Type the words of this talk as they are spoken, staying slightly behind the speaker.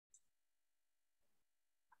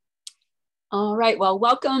All right, well,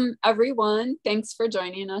 welcome everyone. Thanks for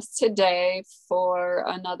joining us today for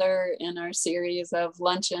another in our series of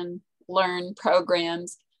Lunch and Learn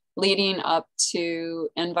programs leading up to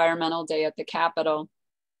Environmental Day at the Capitol.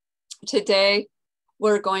 Today,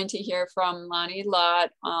 we're going to hear from Lani Lott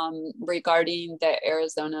regarding the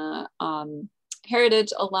Arizona Heritage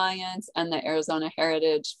Alliance and the Arizona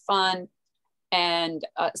Heritage Fund, and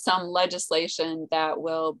some legislation that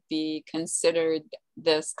will be considered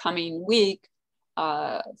this coming week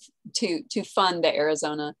to fund the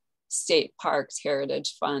Arizona State Parks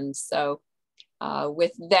Heritage Fund. So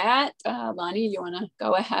with that, Lani, you want to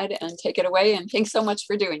go ahead and take it away? And thanks so much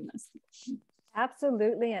for doing this.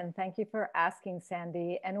 Absolutely, and thank you for asking,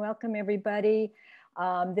 Sandy, and welcome everybody.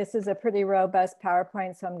 This is a pretty robust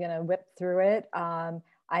PowerPoint, so I'm going to whip through it.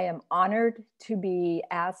 I am honored to be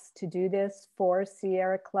asked to do this for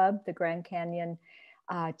Sierra Club, the Grand Canyon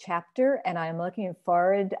chapter, and I'm looking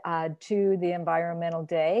forward to the Environmental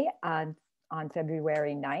Day on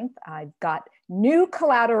February 9th. I've got new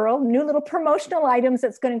collateral, new little promotional items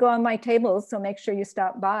that's going to go on my tables, so make sure you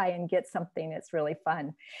stop by and get something that's really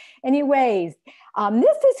fun. Anyways,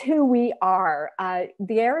 this is who we are.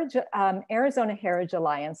 The Arizona Heritage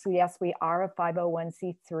Alliance, so yes, we are a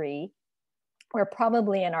 501c3. We're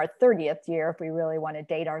probably in our 30th year if we really want to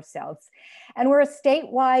date ourselves. And we're a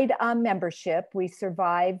statewide membership. We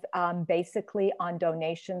survive basically on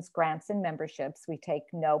donations, grants, and memberships. We take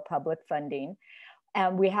no public funding.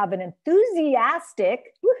 And we have an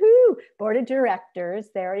enthusiastic, woohoo, board of directors.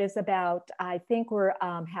 There is about, I think we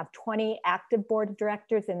have 20 active board of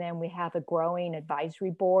directors, and then we have a growing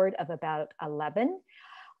advisory board of about 11.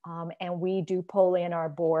 And we do pull in our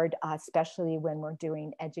board, especially when we're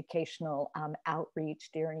doing educational outreach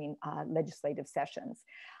during legislative sessions.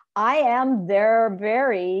 I am their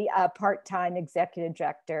very part-time executive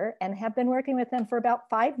director and have been working with them for about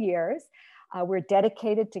 5 years. We're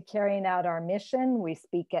dedicated to carrying out our mission. We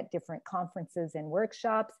speak at different conferences and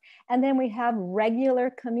workshops, and then we have regular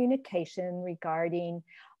communication regarding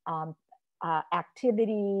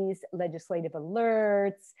activities, legislative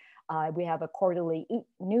alerts. We have a quarterly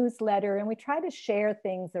newsletter, and we try to share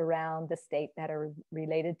things around the state that are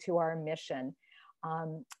related to our mission.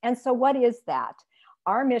 And so what is that?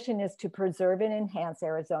 Our mission is to preserve and enhance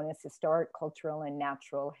Arizona's historic, cultural, and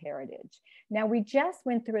natural heritage. Now, we just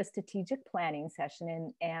went through a strategic planning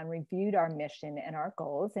session and reviewed our mission and our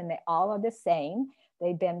goals, and they all are the same.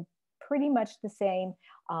 They've been pretty much the same.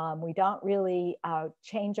 We don't really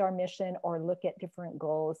change our mission or look at different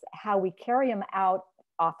goals. How we carry them out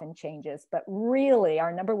often changes, but really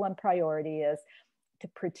our number one priority is to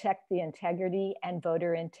protect the integrity and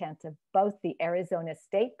voter intent of both the Arizona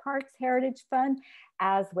State Parks Heritage Fund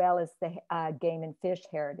as well as the Game and Fish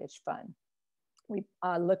Heritage Fund. We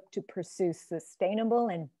look to pursue sustainable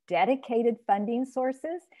and dedicated funding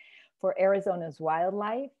sources for Arizona's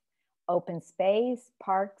wildlife, open space,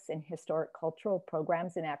 parks, and historic cultural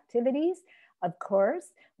programs and activities. Of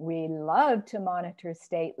course, we love to monitor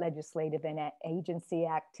state legislative and agency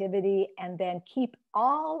activity and then keep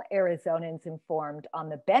all Arizonans informed on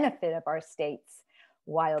the benefit of our state's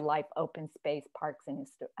wildlife, open space, parks,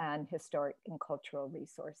 and historic and cultural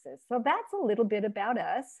resources. So that's a little bit about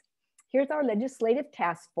us. Here's our legislative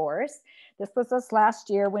task force. This was us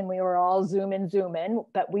last year when we were all Zoom in,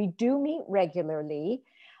 but we do meet regularly.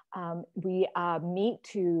 We meet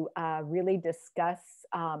to really discuss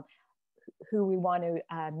who we want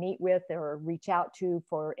to meet with or reach out to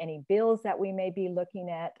for any bills that we may be looking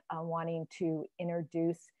at wanting to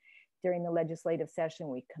introduce during the legislative session.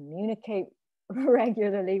 We communicate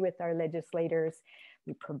regularly with our legislators.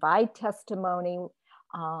 We provide testimony.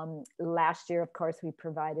 Last year, of course, we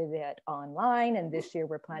provided it online, and this year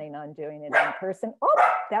we're planning on doing it in person. Oh,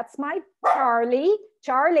 that's my Charlie.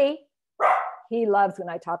 Charlie, he loves when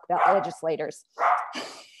I talk about legislators.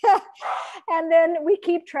 And then we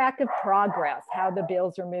keep track of progress, how the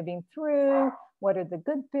bills are moving through, what are the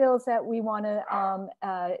good bills that we want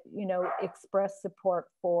to, express support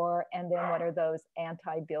for, and then what are those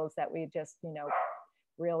anti-bills that we just,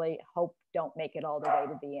 really hope don't make it all the way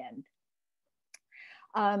to the end.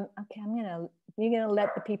 Okay, you're gonna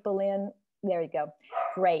let the people in. There you go.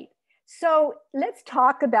 Great. So let's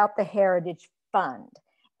talk about the Heritage Fund.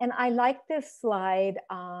 And I like this slide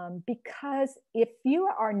because if you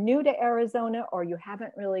are new to Arizona or you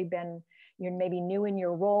haven't really been, you're maybe new in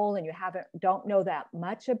your role and you don't know that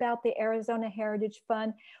much about the Arizona Heritage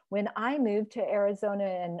Fund. When I moved to Arizona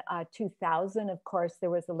in 2000, of course, there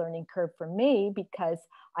was a learning curve for me because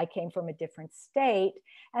I came from a different state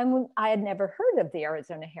and I had never heard of the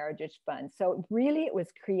Arizona Heritage Fund. So really it was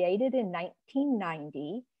created in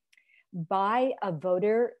 1990 by a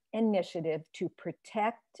voter initiative to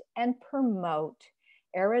protect and promote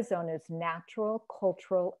Arizona's natural,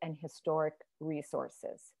 cultural, and historic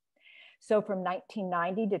resources. So from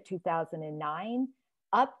 1990 to 2009,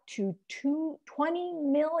 up to 20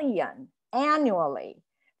 million annually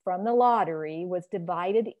from the lottery was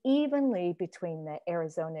divided evenly between the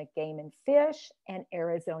Arizona Game and Fish and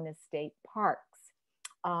Arizona State Parks.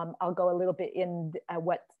 I'll go a little bit in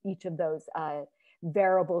what each of those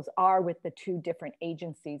variables are with the two different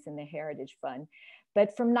agencies in the Heritage Fund.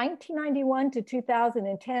 But from 1991 to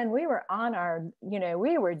 2010, we were on our,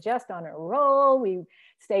 we were just on a roll.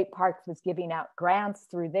 State Parks was giving out grants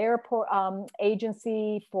through their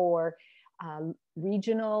agency for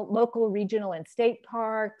local, regional, and state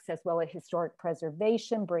parks, as well as historic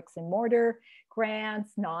preservation, bricks and mortar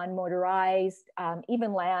grants, non-motorized,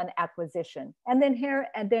 even land acquisition. And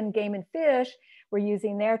then Game and Fish were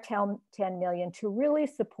using their 10 million to really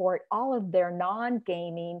support all of their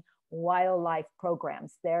non-gaming wildlife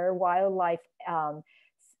programs. Their wildlife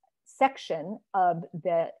section of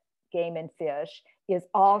the Game and Fish is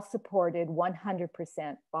all supported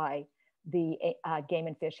 100% by the Game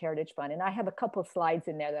and Fish Heritage Fund. And I have a couple of slides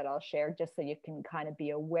in there that I'll share just so you can kind of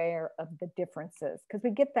be aware of the differences, because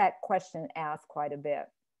we get that question asked quite a bit.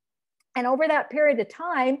 And over that period of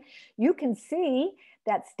time, you can see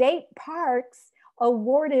that state parks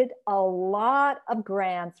awarded a lot of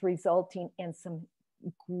grants, resulting in some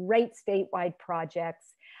great statewide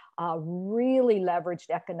projects, really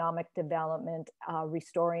leveraged economic development,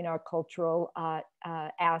 restoring our cultural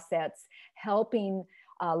assets, helping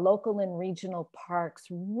local and regional parks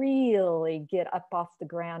really get up off the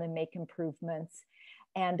ground and make improvements.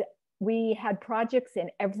 And we had projects in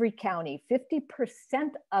every county. 50%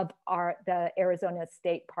 of the Arizona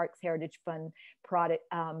State Parks Heritage Fund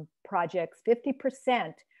projects,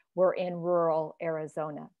 50% were in rural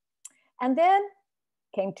Arizona. And then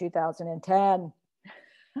came 2010,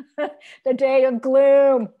 the day of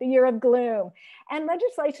gloom, the year of gloom. And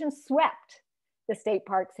legislation swept the State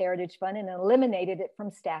Parks Heritage Fund and eliminated it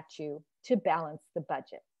from statute to balance the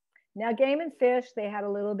budget. Now, Game and Fish, they had a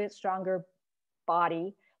little bit stronger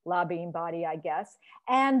lobbying body, I guess,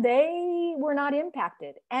 and they were not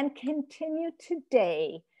impacted and continue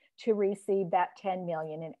today to receive that 10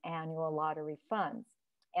 million in annual lottery funds.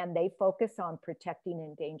 And they focus on protecting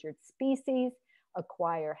endangered species,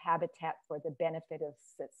 acquire habitat for the benefit of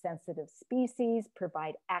sensitive species,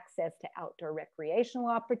 provide access to outdoor recreational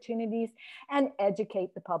opportunities, and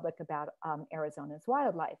educate the public about Arizona's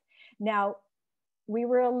wildlife. Now, we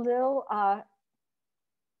were a little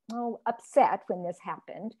upset when this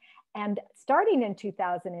happened. And starting in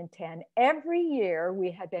 2010, every year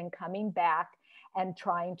we had been coming back and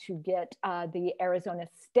trying to get the Arizona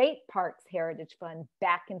State Parks Heritage Fund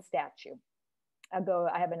back in statute.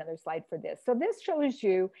 I have another slide for this. So this shows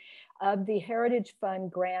you the Heritage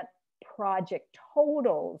Fund grant project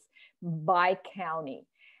totals by county.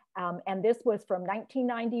 And this was from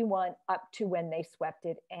 1991 up to when they swept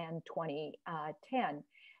it in 2010.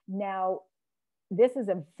 Now, this is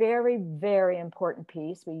a very, very important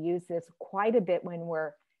piece. We use this quite a bit when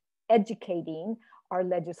we're educating our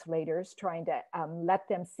legislators, trying to let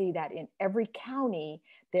them see that in every county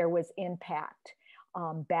there was impact.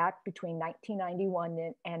 Back between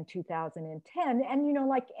 1991 and 2010. And,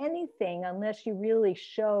 like anything, unless you really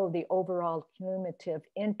show the overall cumulative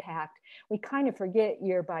impact, we kind of forget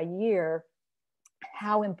year by year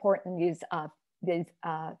how important these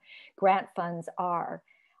grant funds are.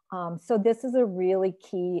 So this is a really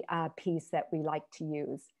key piece that we like to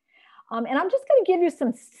use. And I'm just going to give you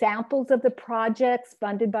some samples of the projects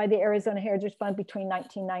funded by the Arizona Heritage Fund between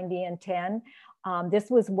 1990 and 10. This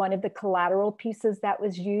was one of the collateral pieces that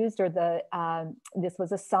was used, or this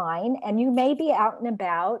was a sign. And you may be out and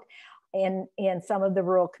about in some of the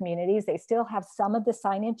rural communities. They still have some of the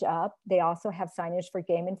signage up. They also have signage for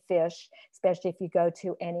Game and Fish, especially if you go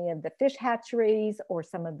to any of the fish hatcheries or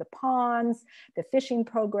some of the ponds, the fishing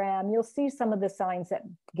program. You'll see some of the signs that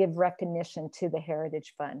give recognition to the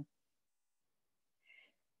Heritage Fund.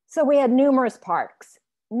 So we had numerous parks.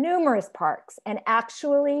 And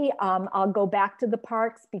actually, I'll go back to the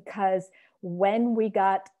parks, because when we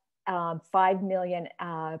got 5 million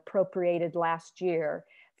appropriated last year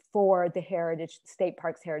for the State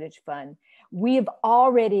Parks Heritage Fund, we've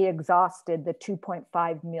already exhausted the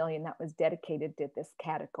 2.5 million that was dedicated to this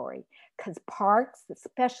category, because parks,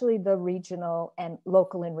 especially the regional and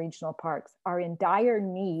local and regional parks, are in dire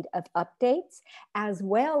need of updates, as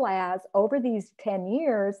well as over these 10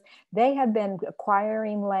 years, they have been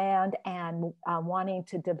acquiring land and wanting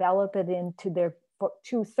to develop it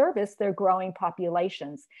to service their growing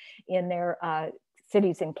populations in their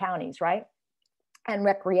cities and counties, right? And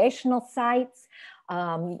recreational sites,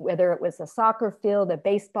 whether it was a soccer field, a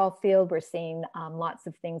baseball field, we're seeing lots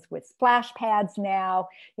of things with splash pads now.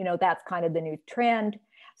 You know, that's kind of the new trend.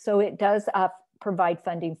 So it does provide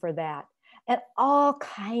funding for that. And all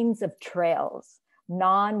kinds of trails,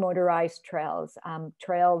 non-motorized trails,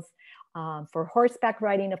 trails for horseback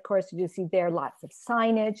riding, of course, you see there lots of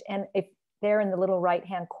signage. And if there in the little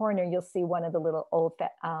right-hand corner, you'll see one of the little old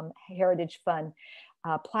Heritage Fund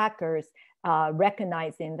placards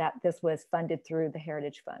recognizing that this was funded through the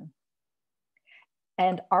Heritage Fund.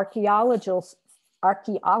 And archaeological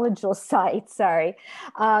sites, sorry,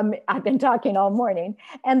 I've been talking all morning.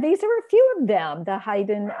 And these are a few of them, the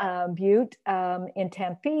Hayden Butte in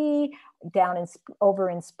Tempe, down over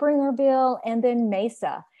in Springerville, and then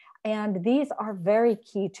Mesa. And these are very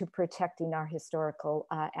key to protecting our historical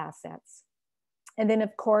assets. And then,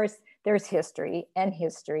 of course, there's history.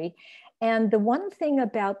 And the one thing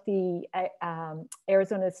about the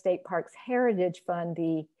Arizona State Parks Heritage Fund,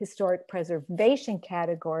 the historic preservation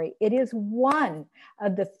category, it is one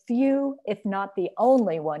of the few, if not the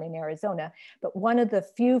only one in Arizona, but one of the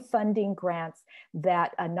few funding grants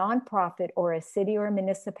that a nonprofit or a city or a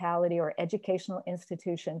municipality or educational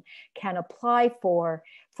institution can apply for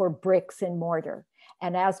bricks and mortar.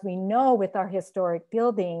 And as we know with our historic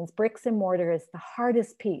buildings, bricks and mortar is the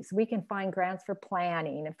hardest piece. We can find grants for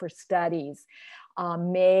planning and for studies,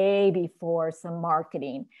 maybe for some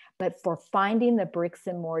marketing, but for finding the bricks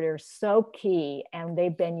and mortar, so key. And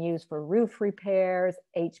they've been used for roof repairs,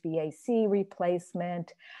 HVAC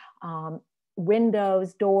replacement,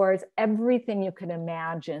 windows, doors, everything you can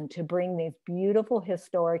imagine to bring these beautiful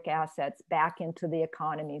historic assets back into the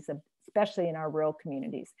economies, especially in our rural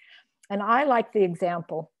communities. And I like the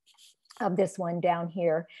example of this one down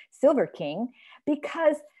here, Silver King,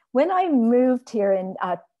 because when I moved here in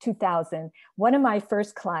 2000, one of my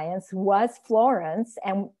first clients was Florence,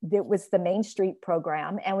 and it was the Main Street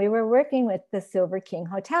program, and we were working with the Silver King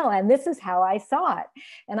Hotel, and this is how I saw it.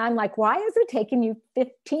 And I'm like, why is it taking you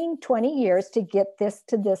 15, 20 years to get this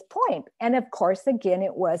to this point? And of course, again,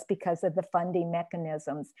 it was because of the funding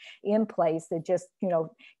mechanisms in place that just, you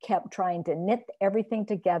know, kept trying to knit everything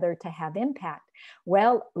together to have impact.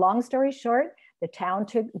 Well, long story short, the town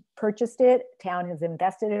purchased it. Town has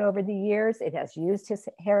invested it over the years. It has used his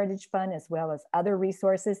Heritage Fund as well as other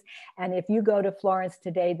resources. And if you go to Florence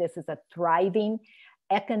today, this is a thriving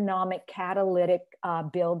economic catalytic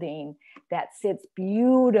building that sits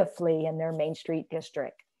beautifully in their Main Street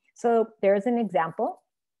district. So there's an example.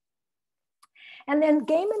 And then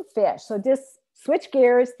Game and Fish. So just switch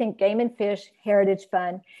gears, think Game and Fish, Heritage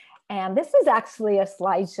Fund. And this is actually a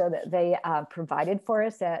slideshow that they provided for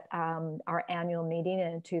us at our annual meeting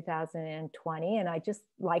in 2020. And I just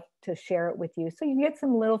like to share it with you so you get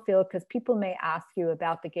some little feel, because people may ask you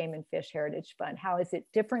about the Game and Fish Heritage Fund. How is it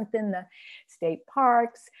different than the state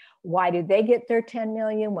parks? Why did they get their 10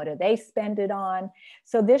 million? What do they spend it on?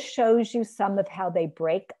 So this shows you some of how they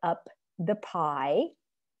break up the pie.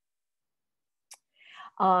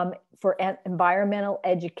 For environmental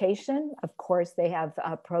education, of course, they have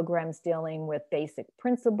programs dealing with basic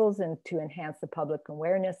principles and to enhance the public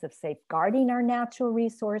awareness of safeguarding our natural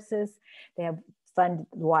resources. They have funded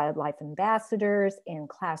wildlife ambassadors in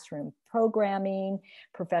classroom programming,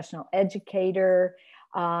 professional educator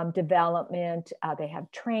development. They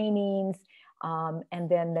have trainings. And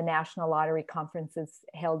then the National Lottery Conference is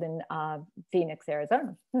held in Phoenix,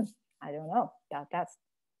 Arizona. I don't know.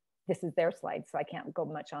 This is their slide, so I can't go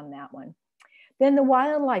much on that one. Then the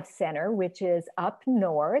Wildlife Center, which is up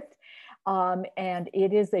north, and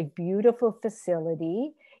it is a beautiful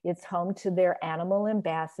facility. It's home to their animal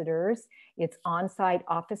ambassadors. It's on-site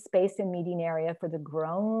office space and meeting area for the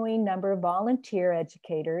growing number of volunteer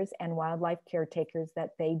educators and wildlife caretakers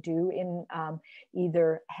that they do in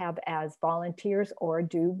either have as volunteers or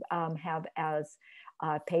do have as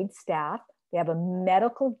paid staff. They have a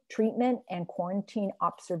medical treatment and quarantine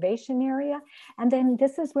observation area. And then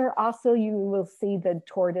this is where also you will see the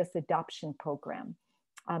tortoise adoption program.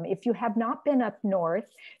 If you have not been up north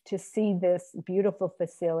to see this beautiful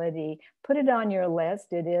facility, put it on your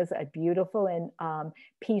list. It is a beautiful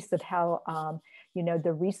piece of how you know,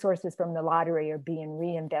 the resources from the lottery are being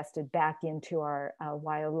reinvested back into our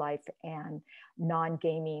wildlife and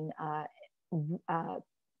non-gaming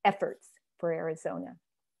efforts for Arizona.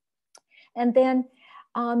 And then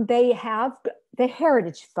they have the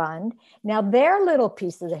Heritage Fund. Now their little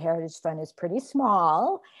piece of the Heritage Fund is pretty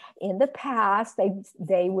small. In the past,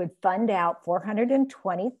 they would fund out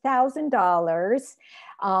 $420,000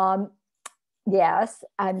 Yes,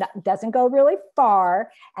 and doesn't go really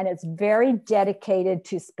far, and it's very dedicated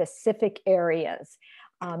to specific areas.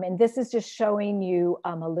 And this is just showing you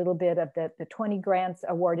a little bit of the 20 grants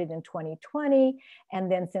awarded in 2020.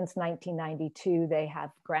 And then since 1992, they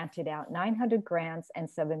have granted out 900 grants and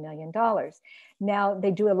 $7 million. Now,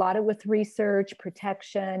 they do a lot of with research,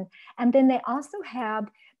 protection, and then they also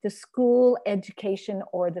have the school education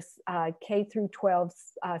or the K through 12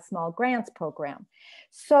 small grants program.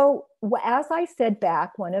 So as I said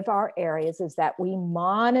back, one of our areas is that we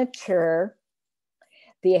monitor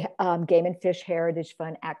the Game and Fish Heritage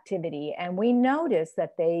Fund activity. And we noticed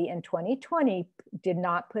that they in 2020 did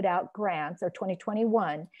not put out grants, or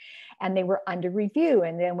 2021, and they were under review.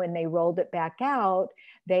 And then when they rolled it back out,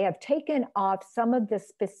 they have taken off some of the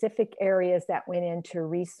specific areas that went into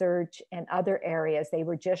research and other areas. They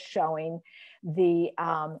were just showing the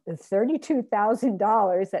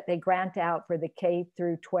 $32,000 that they grant out for the K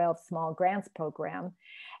through 12 small grants program.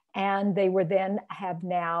 And they were then have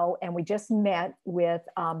now, and we just met with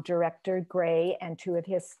Director Gray and two of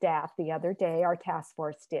his staff the other day, our task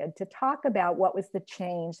force did, to talk about what was the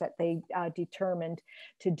change that they determined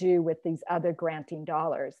to do with these other granting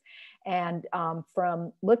dollars. And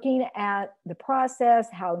from looking at the process,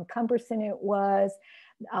 how cumbersome it was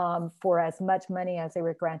for as much money as they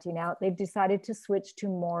were granting out, they've decided to switch to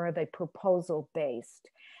more of a proposal based.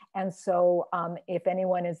 And so if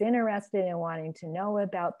anyone is interested in wanting to know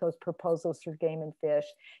about those proposals for Game and Fish,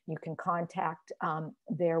 you can contact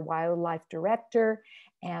their wildlife director,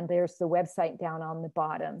 and there's the website down on the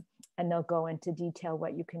bottom, and they'll go into detail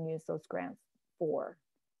what you can use those grants for.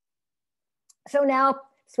 So now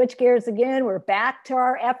switch gears again, we're back to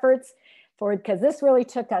our efforts because this really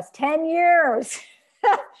took us 10 years.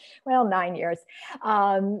 Well, 9 years,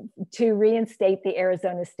 to reinstate the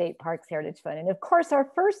Arizona State Parks Heritage Fund. And of course, our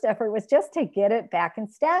first effort was just to get it back in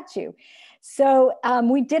statute. So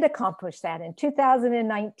we did accomplish that in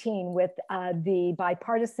 2019 with the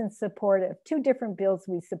bipartisan support of two different bills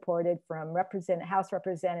we supported from House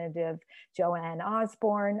Representative Joanne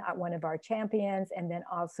Osborne, one of our champions, and then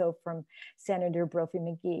also from Senator Brophy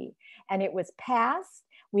McGee. And it was passed.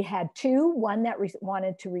 We had two, one that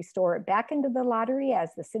wanted to restore it back into the lottery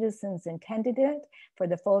as the citizens intended it for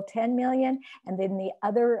the full 10 million. And then the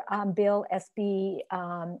other bill, SB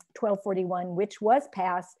 1241, which was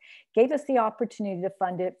passed, gave us the opportunity to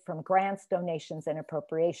fund it from grants, donations, and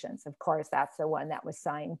appropriations. Of course, that's the one that was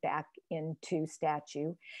signed back into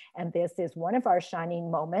statute. And this is one of our shining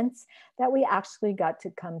moments that we actually got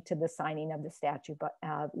to come to the signing of the statute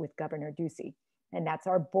with Governor Ducey. And that's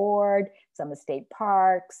our board, some of state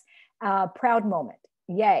parks, proud moment,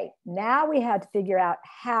 yay. Now we had to figure out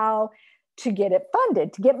how to get it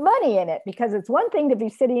funded, to get money in it, because it's one thing to be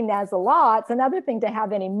sitting as a law, it's another thing to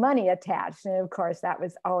have any money attached. And of course, that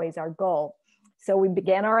was always our goal. So we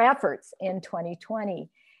began our efforts in 2020.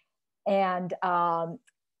 And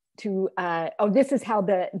this is how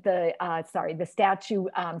the statute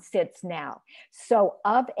sits now. So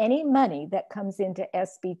of any money that comes into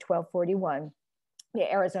SB 1241, the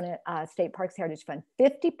Arizona State Parks Heritage Fund,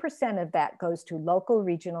 50% of that goes to local,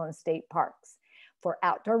 regional, and state parks for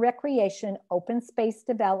outdoor recreation, open space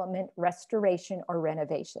development, restoration, or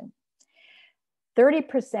renovation.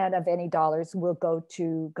 30% of any dollars will go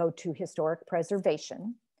to historic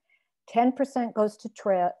preservation. 10% goes to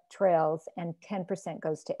trails, and 10%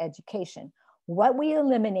 goes to education. What we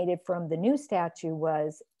eliminated from the new statute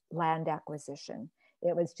was land acquisition.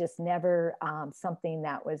 It was just never something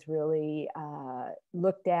that was really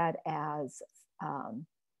looked at as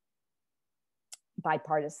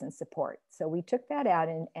bipartisan support. So we took that out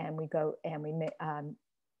and we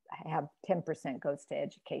have 10% goes to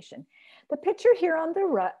education. The picture here on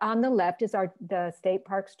the left is the State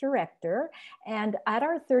Parks Director. And at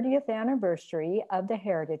our 30th anniversary of the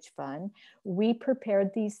Heritage Fund, we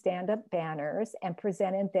prepared these stand-up banners and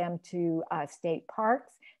presented them to state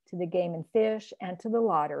parks, to the Game and Fish, and to the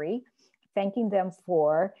lottery, thanking them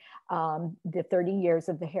for the 30 years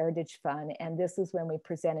of the Heritage Fund. And this is when we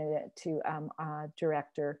presented it to a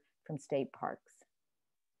director from State Parks.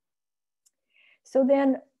 So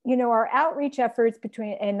then, you know, our outreach efforts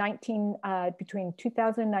between 2019 and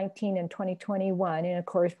 2021, and of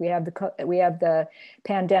course we have the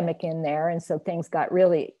pandemic in there, and so things got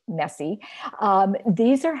really messy.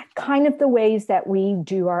 These are kind of the ways that we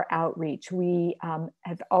do our outreach. We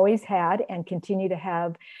have always had and continue to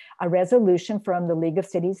have a resolution from the League of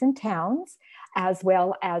Cities and Towns, as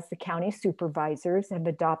well as the county supervisors have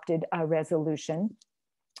adopted a resolution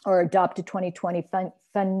or adopted 2020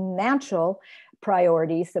 financial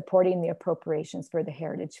priority, supporting the appropriations for the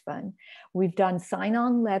Heritage Fund. We've done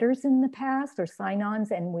sign-on letters in the past, or sign-ons,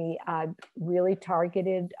 and we really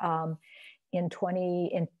targeted in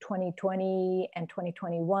 2020 and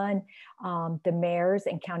 2021, the mayors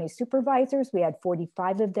and county supervisors. We had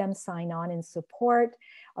 45 of them sign on in support.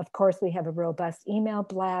 Of course, we have a robust email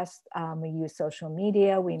blast. We use social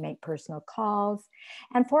media. We make personal calls.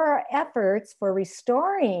 And for our efforts for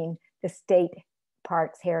restoring the state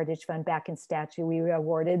Parks Heritage Fund back in statue, we were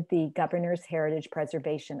awarded the Governor's Heritage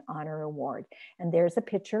Preservation Honor Award. And there's a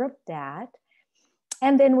picture of that.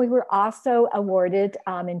 And then we were also awarded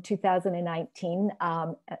in 2019,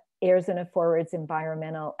 Arizona Forward's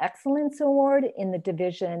Environmental Excellence Award in the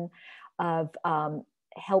division of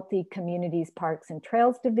Healthy Communities, Parks and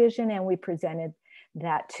Trails Division. And we presented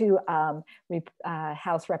that to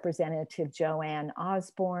House Representative Joanne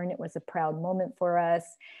Osborne. It was a proud moment for us.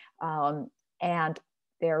 And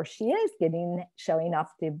there she is showing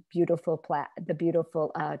off the beautiful,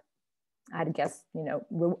 I guess,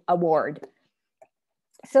 award.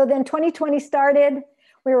 So then 2020 started.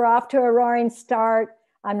 We were off to a roaring start.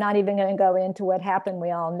 I'm not even going to go into what happened.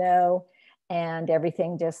 We all know. And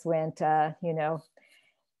everything just went, down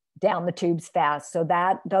the tubes fast. So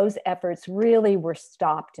those efforts really were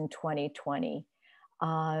stopped in 2020.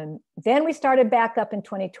 Then we started back up in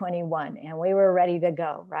 2021 and we were ready to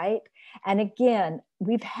go, right? And again,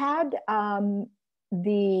 we've had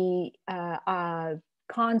the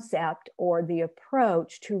concept or the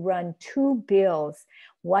approach to run two bills,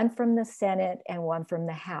 one from the Senate and one from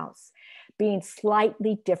the House, being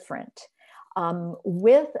slightly different.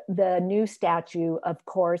 With the new statute, of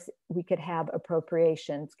course, we could have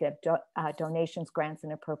appropriations, give donations, grants,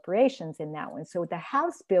 and appropriations in that one. So the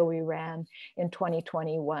House bill we ran in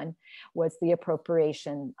 2021 was the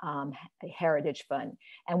Appropriation Heritage Fund.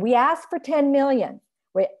 And we asked for 10 million.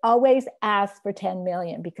 We always ask for 10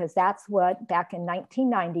 million because that's what, back in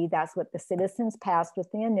 1990, that's what the citizens passed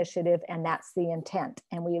with the initiative, and that's the intent.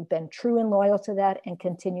 And we have been true and loyal to that and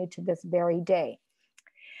continue to this very day.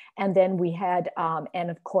 And then we had,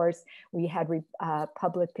 and of course, we had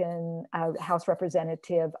Republican House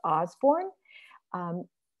Representative Osborne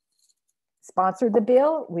sponsored the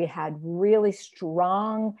bill. We had really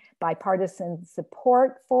strong bipartisan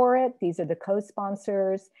support for it. These are the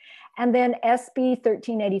co-sponsors. And then SB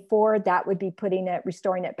 1384, that would be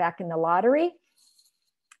restoring it back in the lottery.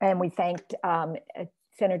 And we thanked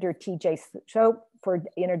Senator TJ Shope for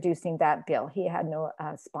introducing that bill. He had no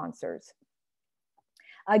sponsors.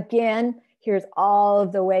 Again, here's all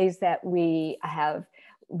of the ways that we have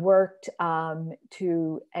worked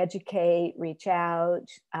to educate, reach out,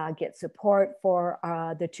 get support for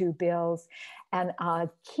the two bills. And a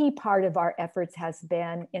key part of our efforts has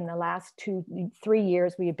been in the last 3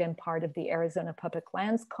 years, we have been part of the Arizona Public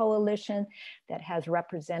Lands Coalition that has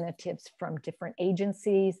representatives from different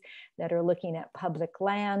agencies that are looking at public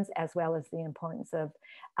lands as well as the importance of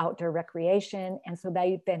outdoor recreation. And so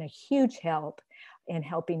they've been a huge help in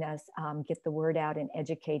helping us get the word out and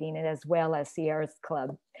educating it, as well as Sierra's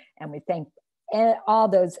Club. And we thank all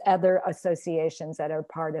those other associations that are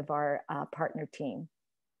part of our partner team.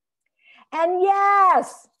 And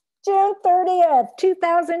yes, June 30th,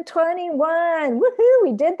 2021, woohoo,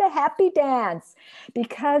 we did the happy dance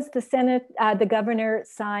because the governor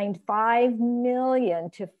signed $5 million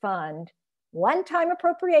to fund one-time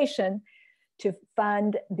appropriation to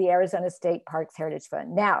fund the Arizona State Parks Heritage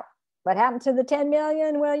Fund. Now, what happened to the 10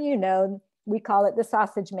 million? Well, we call it the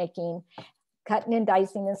sausage making, cutting and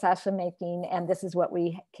dicing and sausage making. And this is what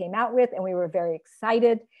we came out with. And we were very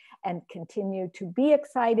excited and continue to be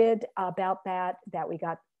excited about that we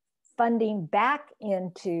got funding back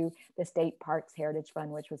into the State Parks Heritage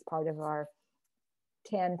Fund, which was part of our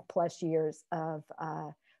 10 plus years of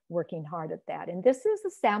working hard at that. And this is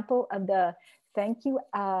a sample of the thank you,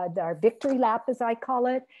 our victory lap, as I call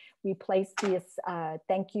it. We placed this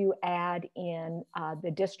thank you ad in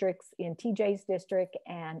the districts, in TJ's district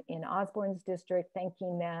and in Osborne's district,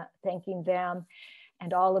 thanking them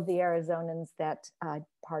and all of the Arizonans that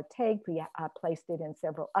partake. We placed it in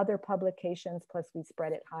several other publications, plus we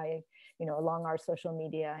spread it high, along our social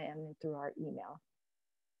media and through our email.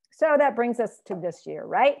 So that brings us to this year,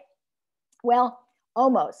 right? Well,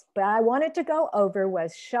 almost, but I wanted to go over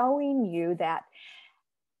was showing you that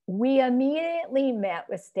we immediately met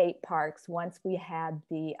with state parks once we had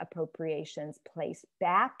the appropriations placed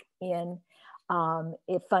back in,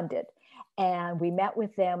 it funded. And we met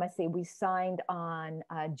with them. We signed on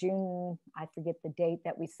June, I forget the date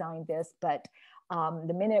that we signed this, but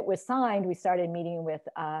The minute it was signed, we started meeting with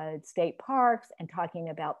state parks and talking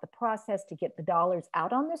about the process to get the dollars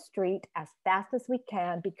out on the street as fast as we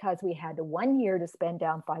can, because we had 1 year to spend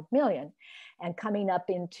down $5 million. And coming up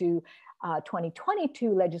into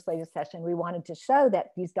 2022 legislative session, we wanted to show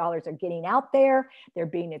that these dollars are getting out there, they're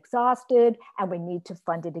being exhausted, and we need to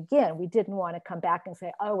fund it again. We didn't want to come back and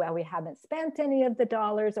say, oh, well, we haven't spent any of the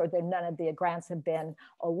dollars, or that none of the grants have been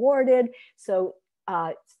awarded. So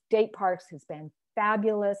state parks has been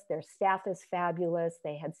fabulous. Their staff is fabulous.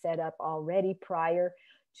 They had set up already prior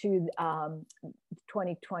to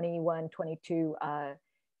 2021-22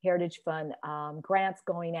 Heritage Fund grants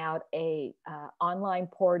going out, a online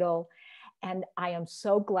portal. And I am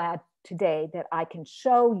so glad today that I can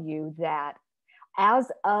show you that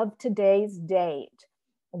as of today's date,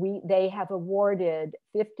 they have awarded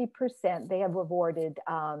 50%. They have awarded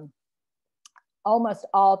almost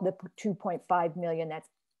all the 2.5 million that's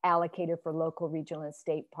allocated for local, regional, and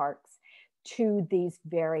state parks to these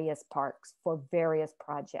various parks for various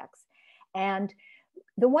projects. And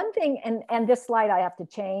the one thing, and this slide I have to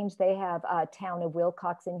change, they have town of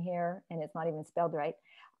Wilcox in here, and it's not even spelled right,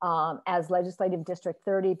 as legislative district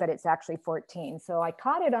 30, but it's actually 14. So I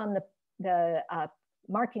caught it on the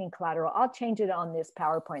marketing collateral. I'll change it on this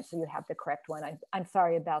PowerPoint so you have the correct one. I'm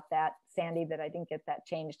sorry about that, Sandy, that I didn't get that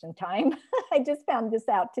changed in time. I just found this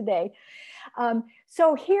out today.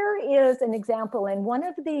 So here is an example, and one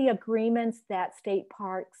of the agreements that state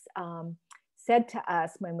parks said to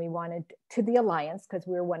us when we wanted to the Alliance, because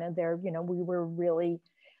we were one of their, we were really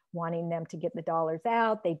wanting them to get the dollars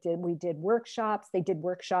out. We did workshops. They did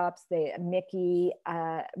workshops. Mickey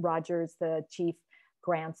Rogers, the chief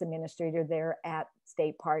grants administrator there at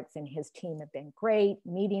state parks, and his team have been great,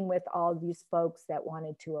 meeting with all these folks that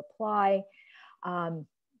wanted to apply.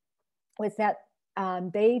 Was that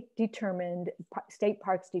state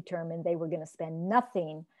parks determined they were going to spend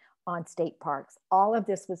nothing on state parks. All of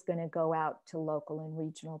this was going to go out to local and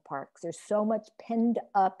regional parks. There's so much pinned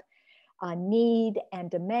up need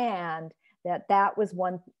and demand that was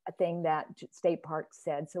one thing that state parks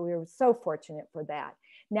said. So we were so fortunate for that.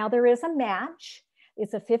 Now there is a match.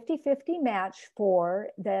 It's a 50-50 match for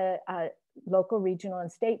the local, regional,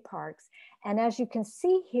 and state parks. And as you can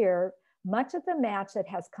see here, much of the match that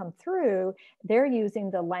has come through, they're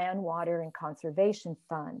using the Land, Water, and Conservation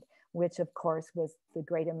Fund, which of course was the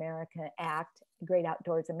Great American Act, Great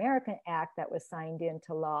Outdoors American Act that was signed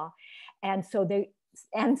into law. And so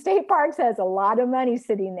and state parks has a lot of money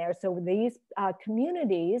sitting there. So these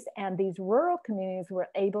communities and these rural communities were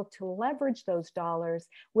able to leverage those dollars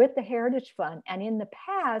with the Heritage Fund. And in the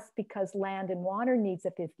past, because Land and Water needs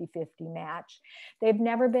a 50-50 match, they've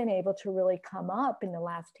never been able to really come up in the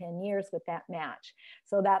last 10 years with that match.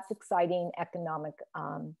 So that's exciting economic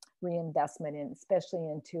reinvestment,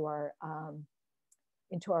 especially into our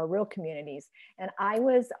rural communities. And I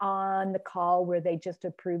was on the call where they just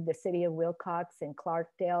approved the City of Wilcox and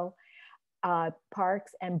Clarkdale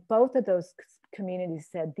parks. And both of those communities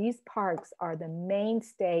said these parks are the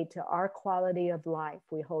mainstay to our quality of life.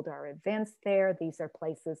 We hold our events there. These are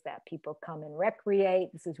places that people come and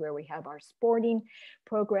recreate. This is where we have our sporting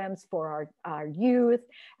programs for our youth.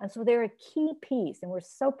 And so they're a key piece. And we're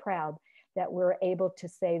so proud that we're able to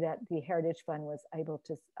say that the Heritage Fund was able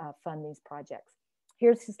to fund these projects.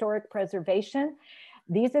 Here's historic preservation.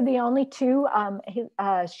 These are the only two,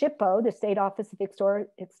 SHPO, the State Office of Historic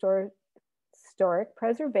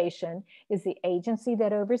Preservation, is the agency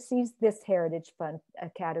that oversees this Heritage Fund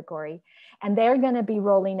category. And they're gonna be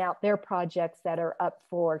rolling out their projects that are up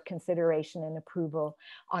for consideration and approval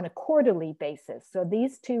on a quarterly basis. So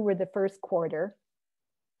these two were the first quarter.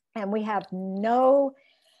 And we have no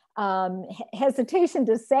hesitation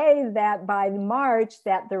to say that by March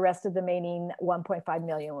that the rest of the remaining 1.5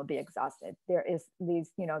 million will be exhausted. There is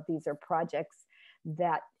these are projects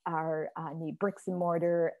that are need bricks and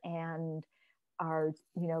mortar and are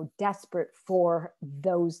desperate for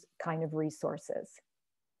those kind of resources.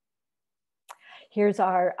 Here's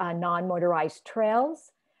our non-motorized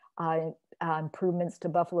trails, improvements to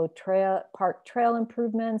Buffalo Park Trail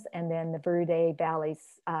improvements, and then the Verde Valley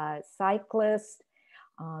cyclists.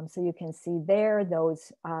 So you can see there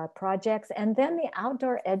those projects, and then the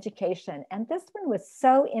outdoor education. And this one was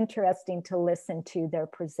so interesting to listen to their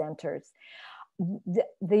presenters. The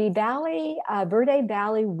Verde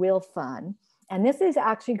Valley will fund, and this is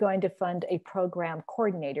actually going to fund a program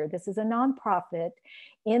coordinator. This is a nonprofit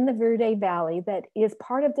in the Verde Valley that is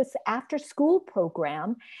part of this after-school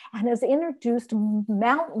program and has introduced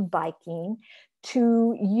mountain biking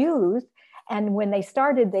to youth And when they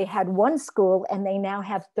started, they had one school and they now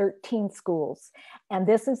have 13 schools. And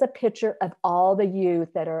this is a picture of all the youth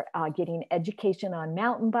that are getting education on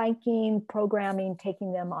mountain biking, programming,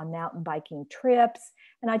 taking them on mountain biking trips.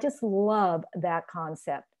 And I just love that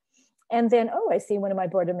concept. And then, oh, I see one of my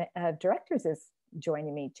board of directors is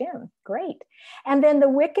joining me, Jim, great. And then the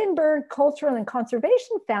Wickenburg Cultural and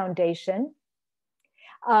Conservation Foundation,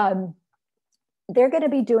 they're going to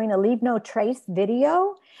be doing a Leave No Trace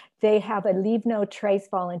video. They have a Leave No Trace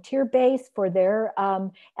volunteer base for their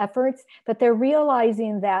efforts, but they're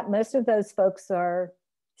realizing that most of those folks are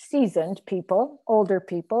seasoned people, older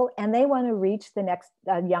people, and they want to reach the next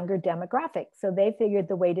younger demographic. So they figured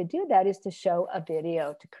the way to do that is to show a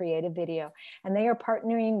video, to create a video. And they are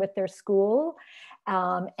partnering with their school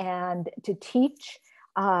and to teach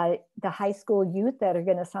the high school youth that are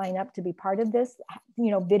going to sign up to be part of this,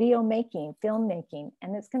 video making, film making,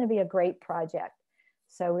 and it's going to be a great project.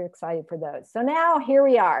 So we're excited for those. So now here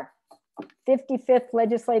we are, 55th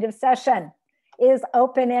legislative session is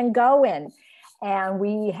open and going. And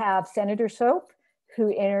we have Senator Soap, who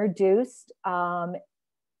introduced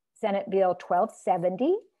Senate Bill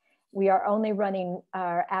 1270. We are only looking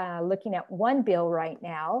at one bill right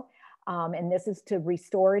now, and this is to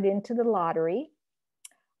restore it into the lottery.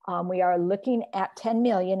 We are looking at 10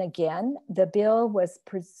 million again. The bill was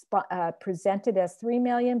presented as 3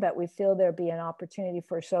 million, but we feel there'll be an opportunity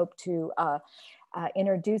for Soap to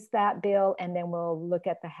introduce that bill, and then we'll look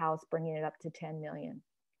at the House bringing it up to 10 million.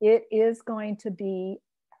 It is going to be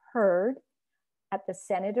heard at the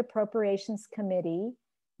Senate Appropriations Committee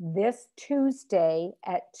this Tuesday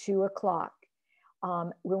at 2 o'clock.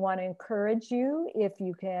 We want to encourage you, if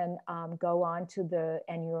you can go on to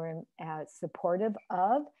and you're supportive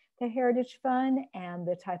of the Heritage Fund and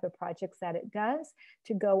the type of projects that it does,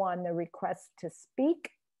 to go on the request to speak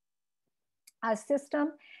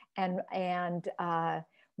system and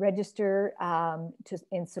register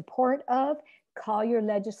in support of. Call your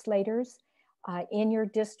legislators in your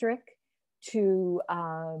district to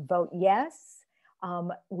vote yes.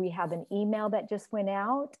 We have an email that just went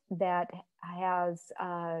out that has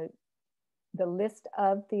the list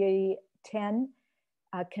of the 10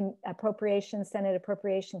 Senate Appropriation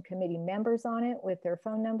Committee members on it with their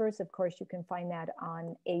phone numbers. Of course, you can find that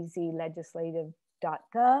on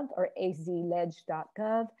azlegislative.gov or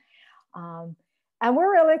azleg.gov. And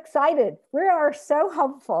we're really excited. We are so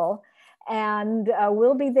hopeful. And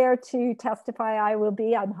we'll be there to testify. I will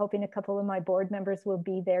be. I'm hoping a couple of my board members will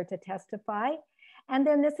be there to testify. And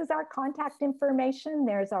then this is our contact information.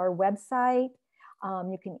 There's our website.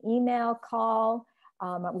 You can email, call.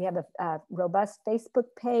 We have a robust Facebook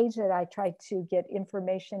page that I try to get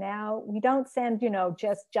information out. We don't send,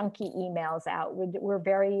 just junky emails out. We're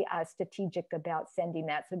very strategic about sending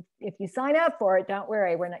that. So if you sign up for it, don't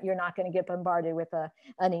worry. You're not going to get bombarded with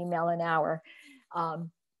an email an hour.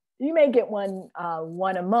 You may get one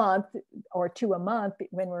a month or two a month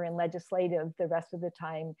when we're in legislative. The rest of the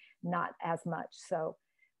time, not as much. So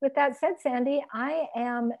with that said, Sandy, I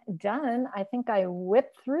am done. I think I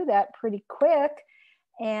whipped through that pretty quick.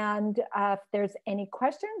 And if there's any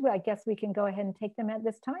questions, I guess we can go ahead and take them at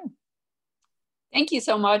this time. Thank you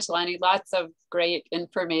so much, Lani. Lots of great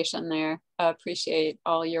information there. Appreciate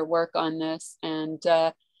all your work on this. And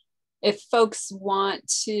if folks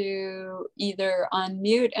want to either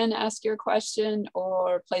unmute and ask your question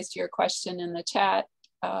or place your question in the chat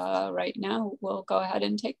right now, we'll go ahead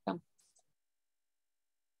and take them.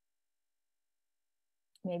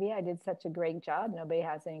 Maybe I did such a great job. Nobody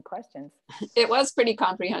has any questions. It was pretty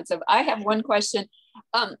comprehensive. I have one question.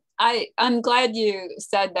 I'm glad you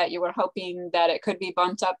said that you were hoping that it could be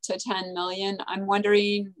bumped up to 10 million. I'm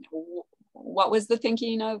wondering, what was the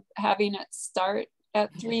thinking of having it start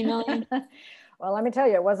at 3 million? Well, let me tell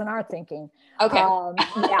you, it wasn't our thinking. Okay.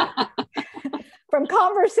 Yeah. From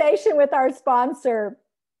conversation with our sponsor,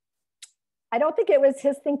 I don't think it was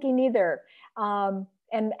his thinking either.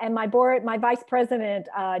 And my vice president,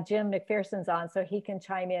 Jim McPherson's on, so he can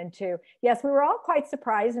chime in too. Yes, we were all quite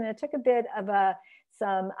surprised, and it took a bit of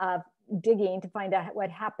some digging to find out what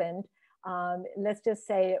happened. Let's just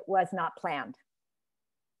say it was not planned.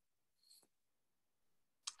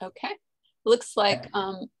 Okay. Looks like,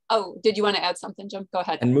 oh, did you want to add something, Jim? Go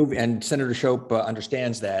ahead. And Senator Shope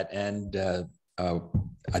understands that, and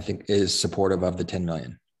I think is supportive of the 10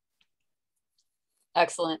 million.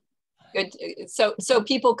 Excellent. Good. So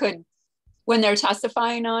people could, when they're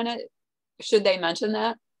testifying on it, should they mention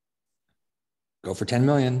that? Go for 10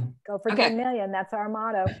 million. Go for Okay. 10 million. That's our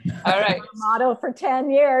motto. All right. Our motto for 10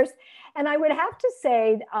 years. And I would have to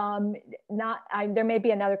say, there may be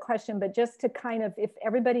another question, but just to kind of, if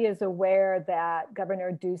everybody is aware that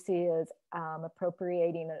Governor Ducey is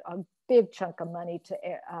appropriating a big chunk of money to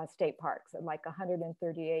state parks, like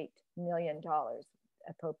 $138 million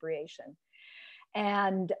appropriation.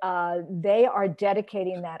 And they are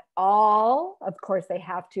dedicating that all, of course they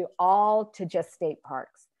have to, all to just state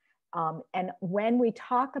parks. And when we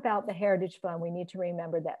talk about the Heritage Fund, we need to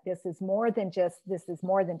remember that this is more than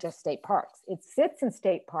just state parks. It sits in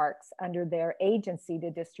state parks under their agency to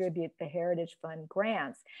distribute the Heritage Fund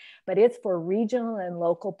grants, but it's for regional and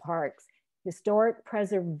local parks, historic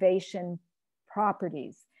preservation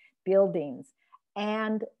properties, buildings,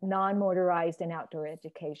 and non-motorized and outdoor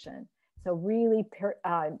education. So really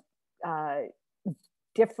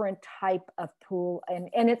different type of pool,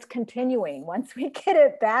 and it's continuing. Once we get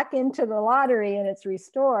it back into the lottery and it's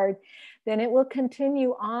restored, then it will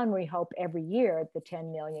continue on, we hope, every year at the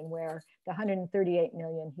 10 million, where the 138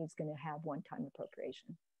 million he's going to have one-time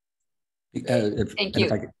appropriation. Thank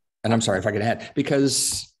you. And I'm sorry if I could add,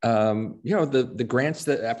 because the grants,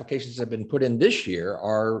 the applications that have been put in this year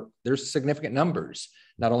there's significant numbers,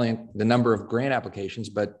 not only the number of grant applications,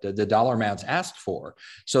 but the dollar amounts asked for.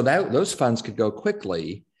 So that those funds could go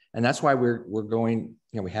quickly. And that's why we're going,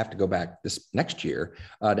 we have to go back this next year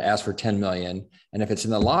to ask for 10 million. And if it's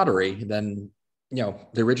in the lottery, then,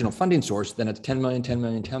 the original funding source, then it's 10 million, 10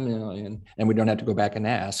 million, 10 million, and we don't have to go back and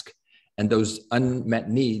ask. And those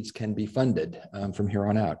unmet needs can be funded from here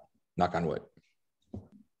on out. Knock on wood.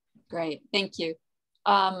 Great, thank you.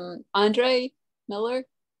 Andre Miller?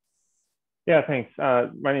 Yeah, thanks.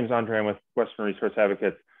 My name is Andre. I'm with Western Resource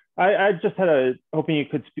Advocates. I just had I was hoping you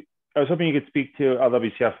could speak to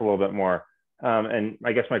LWCF a little bit more. And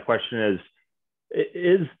I guess my question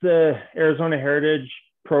is the Arizona Heritage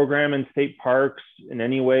Program in state parks in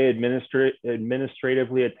any way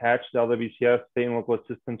administratively attached to LWCF, State and Local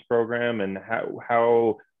Assistance Program, and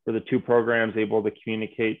how were the two programs able to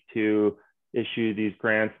communicate to issue these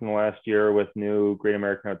grants in the last year with new Great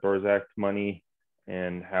American Outdoors Act money,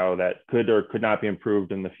 and how that could or could not be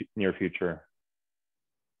improved in the near future?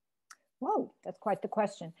 Whoa, that's quite the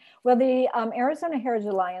question. Well, the Arizona Heritage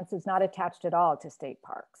Alliance is not attached at all to state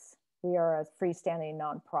parks. We are a freestanding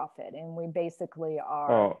nonprofit, and we basically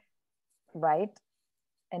are, right?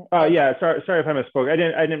 Yeah, sorry if I misspoke. I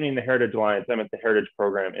didn't mean the Heritage Alliance. I meant the Heritage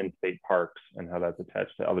Program in state parks and how that's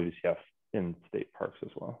attached to LWCF in state parks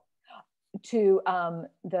as well. To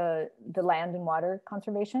the land and water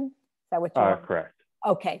conservation? Is that what you're correct.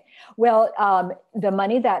 Okay. Well, the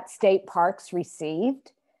money that state parks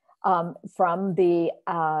received from the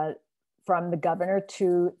governor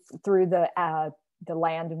through the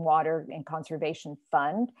Land and Water and Conservation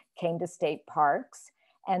Fund came to state parks,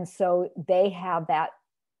 and so they have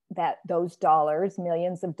those dollars,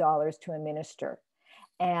 millions of dollars, to administer,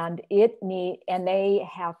 and they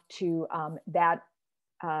have to that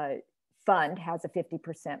fund has a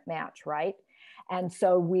 50% match, right? And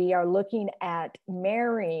so we are looking at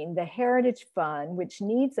marrying the Heritage Fund, which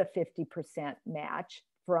needs a 50% match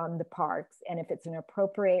from the parks, and if it's an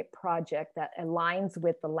appropriate project that aligns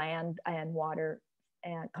with the Land and Water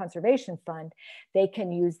and Conservation Fund, they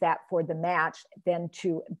can use that for the match, then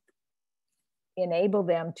to enable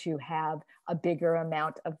them to have a bigger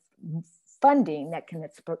amount of funding that can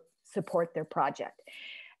support their project.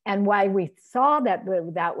 And why we saw that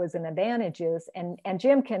was an advantage is, and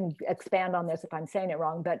Jim can expand on this if I'm saying it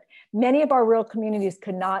wrong, but many of our rural communities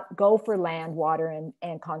could not go for land, water,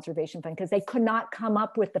 and conservation fund because they could not come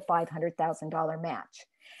up with the $500,000 match,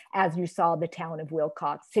 as you saw the town of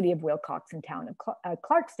Wilcox, city of Wilcox, and town of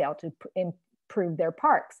Clarksdale to improve their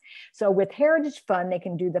parks. So with Heritage Fund, they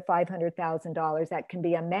can do the $500,000. That can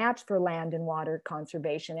be a match for land and water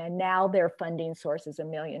conservation. And now their funding source is $1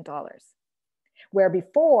 million. Where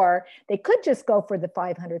before they could just go for the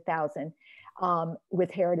 500,000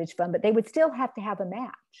 with Heritage Fund, but they would still have to have a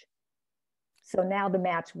match. So now the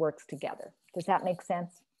match works together. Does that make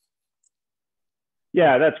sense?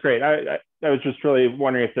 Yeah, that's great. I was just really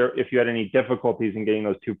wondering if you had any difficulties in getting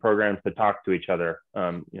those two programs to talk to each other.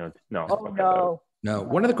 No. Oh, okay, no.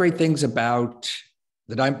 One of the great things about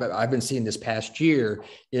that I've been seeing this past year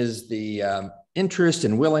is the interest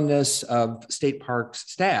and willingness of state parks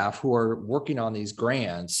staff who are working on these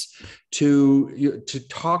grants to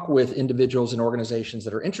talk with individuals and organizations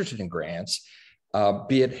that are interested in grants,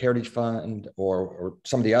 be it Heritage Fund or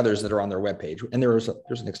some of the others that are on their webpage. And there's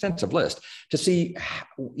an extensive list to see,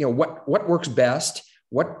 what works best,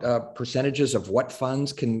 what percentages of what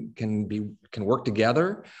funds can work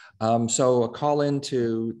together. So a call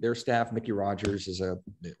into their staff. Mickey Rogers is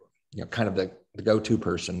kind of the go-to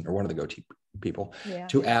person, or one of the go-to people,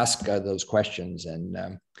 to ask those questions,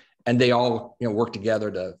 and they all work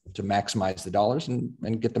together to maximize the dollars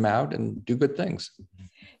and get them out and do good things.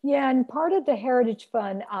 Yeah, and part of the Heritage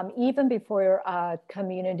Fund, even before a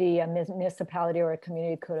municipality or a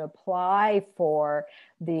community could apply for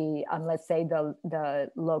the, let's say the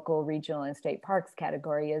local, regional, and state parks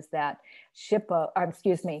category, is that state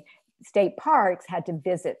parks had to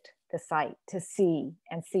visit the site to see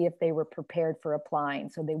if they were prepared for applying,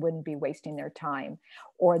 so they wouldn't be wasting their time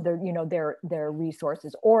or their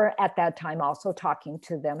resources, or at that time also talking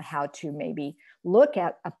to them how to maybe look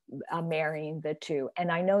at marrying the two. And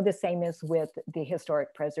I know the same is with the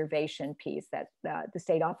historic preservation piece, that the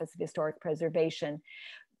State Office of Historic Preservation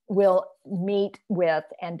will meet with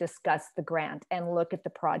and discuss the grant and look at the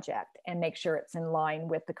project and make sure it's in line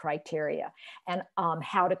with the criteria, and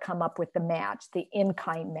how to come up with the match, the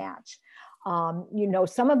in-kind match.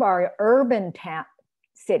 Some of our urban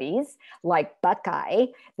cities like Buckeye,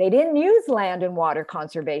 they didn't use land and water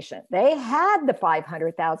conservation. They had the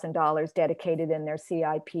 $500,000 dedicated in their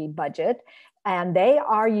CIP budget, and they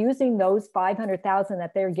are using those $500,000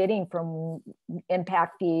 that they're getting from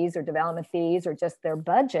impact fees or development fees or just their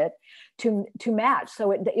budget to match.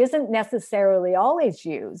 So it isn't necessarily always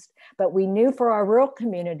used, but we knew for our rural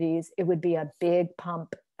communities, it would be a big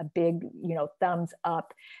pump, a big, thumbs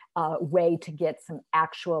up way to get some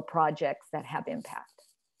actual projects that have impact.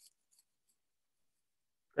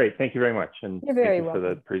 Great, thank you very much. And you're very thank you welcome for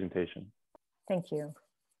the presentation. Thank you.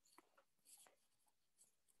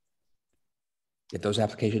 Get those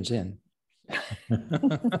applications in.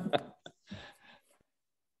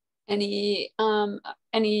 Any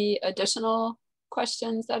additional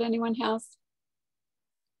questions that anyone has?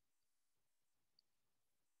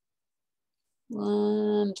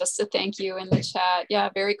 Just a thank you in the chat. Yeah,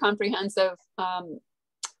 very comprehensive.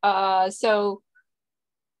 So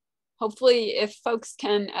hopefully if folks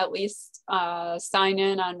can at least sign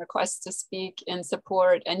in on requests to speak in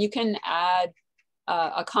support, and you can add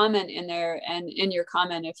a comment in there, and in your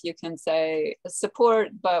comment, if you can say support,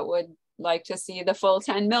 but would like to see the full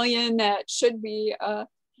 10 million that should be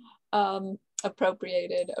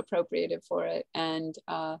appropriated for it. And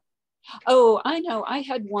oh, I know I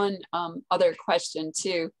had one other question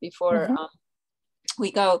too before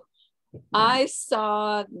we go. I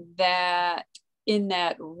saw that in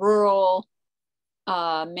that rural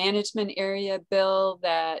management area bill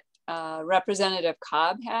that Representative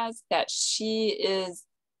Cobb has, that she is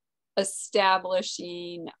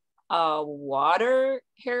establishing a water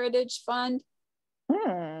heritage fund.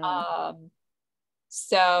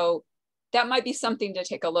 So that might be something to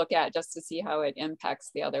take a look at just to see how it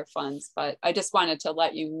impacts the other funds. But I just wanted to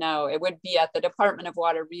let you know it would be at the Department of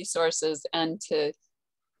Water Resources, and to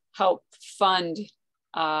help fund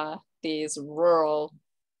these rural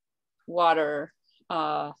water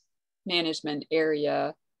management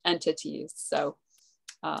area entities. So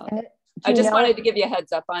I just wanted to give you a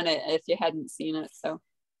heads up on it if you hadn't seen it. So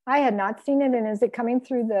I had not seen it. And is it coming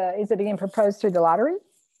through is it being proposed through the lottery?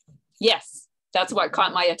 Yes, that's what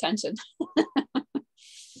caught my attention.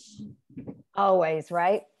 Always,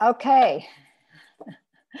 right? Okay.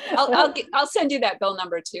 I'll send you that bill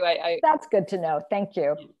number too. That's good to know. Thank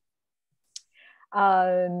you.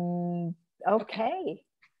 Okay.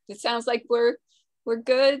 It sounds like we're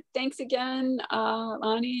good. Thanks again,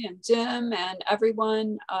 Lani and Jim and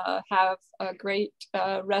everyone. Have a great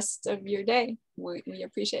rest of your day. We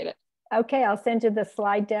appreciate it. Okay, I'll send you the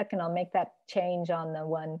slide deck and I'll make that change on the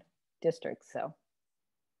one district. So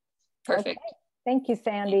perfect. Okay. Thank you,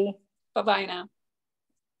 Sandy. Bye-bye now.